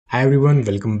Hi everyone,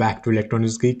 welcome back to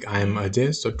Electronics Geek. I am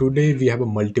Ajay. So today we have a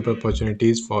multiple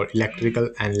opportunities for electrical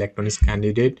and electronics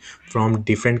candidate from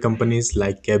different companies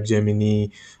like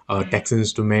Capgemini, Texas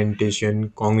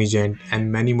Instrumentation, Cognizant, and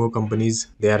many more companies.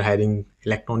 They are hiring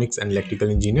electronics and electrical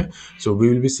engineer. So we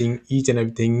will be seeing each and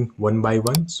everything one by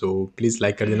one. So please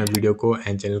like कर देना video को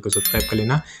and channel को subscribe कर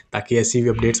लेना ताकि ऐसी भी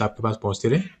updates आपके पास पहुंचते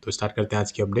रहे. तो स्टार्ट करते हैं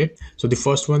आज की update. So the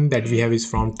first one that we have is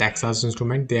from Texas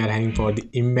Instrument. They are hiring for the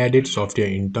embedded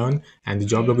software intern, and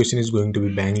the job location is going to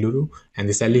be Bangalore. And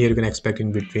the salary here you can expect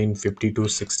in between 50 to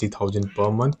 60,000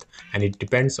 per month, and it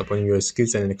depends upon your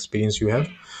skills and experience you have.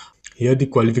 Here, the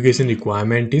qualification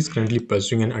requirement is currently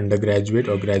pursuing an undergraduate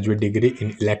or graduate degree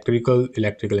in electrical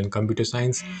and computer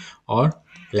science, or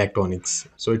electronics.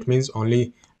 So it means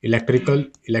only electrical,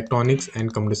 electronics,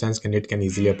 and computer science candidate can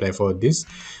easily apply for this.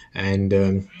 And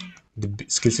the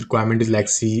skills requirement is like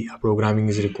C programming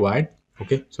is required.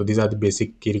 Okay, so these are the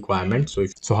basic key requirements.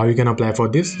 So how you can apply for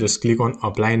this, just click on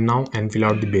apply now and fill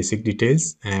out the basic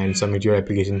details and submit your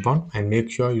application form, and make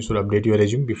sure you should update your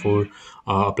resume before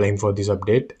applying for this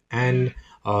update, and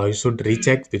you should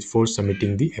recheck before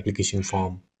submitting the application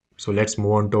form. So let's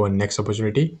move on to our next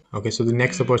opportunity. Okay, so the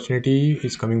next opportunity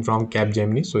is coming from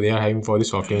Capgemini. So they are hiring for the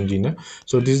software engineer.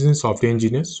 So this is a software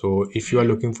engineer. So if you are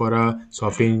looking for a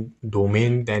software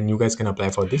domain, then you guys can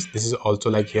apply for this. This is also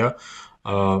like here,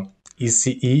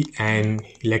 ECE and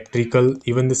electrical,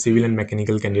 even the civil and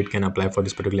mechanical candidate can apply for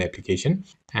this particular application.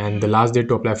 And the last date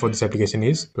to apply for this application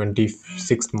is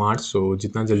 26th March. So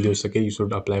jitna jaldi ho sake you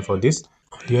should apply for this.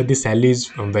 Here the salary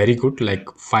is very good, like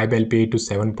 5 LPA to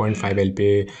 7.5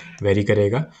 LPA vary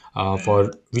karega.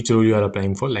 For which role you are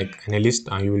applying for, like analyst,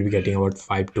 you will be getting about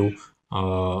 5 to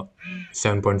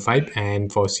 7.5,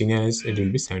 and for seniors it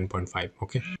will be 7.5.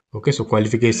 Okay, so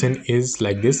qualification is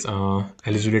like this.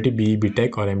 Eligibility: B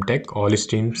Tech or M Tech, all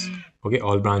streams, okay,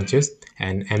 all branches,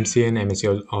 and MC and MSc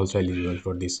are also eligible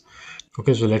for this.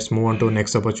 Okay, so let's move on to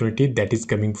next opportunity that is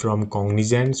coming from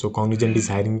Cognizant. So Cognizant is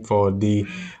hiring for the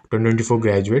 2024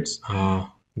 graduates.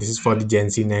 This is for the Gen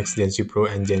C Next, Gen C Pro,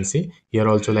 and Gen C. Here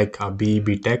also like B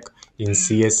Tech in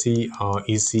CSC,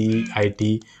 EC,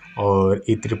 IT, or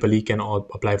EEE can all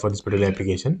apply for this particular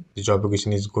application. The job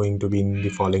location is going to be in the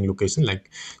following location like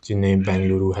Chennai,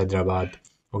 Bangalore, Hyderabad,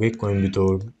 okay,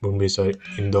 Coimbatore, Bhubaneswar,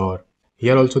 Indore.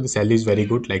 Here also the salary is very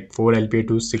good, like 4 LPA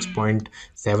to 6.7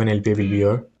 LPA will be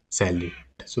your salary.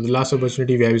 So the last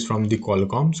opportunity we have is from the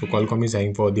Qualcomm. So Qualcomm is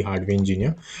hiring for the hardware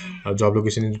engineer. Job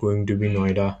location is going to be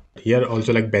Noida. Here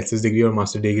also like bachelor's degree or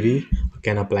master degree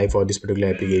can apply for this particular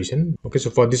application. Okay, so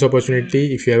for this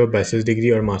opportunity, if you have a bachelor's degree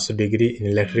or master degree in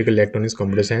electrical, electronics,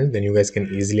 computer science, then you guys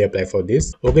can easily apply for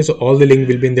this. Okay, so all the link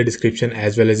will be in the description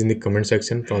as well as in the comment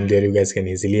section. From there you guys can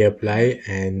easily apply.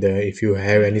 And if you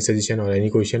have any suggestion or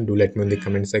any question, do let me know in the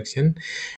comment section.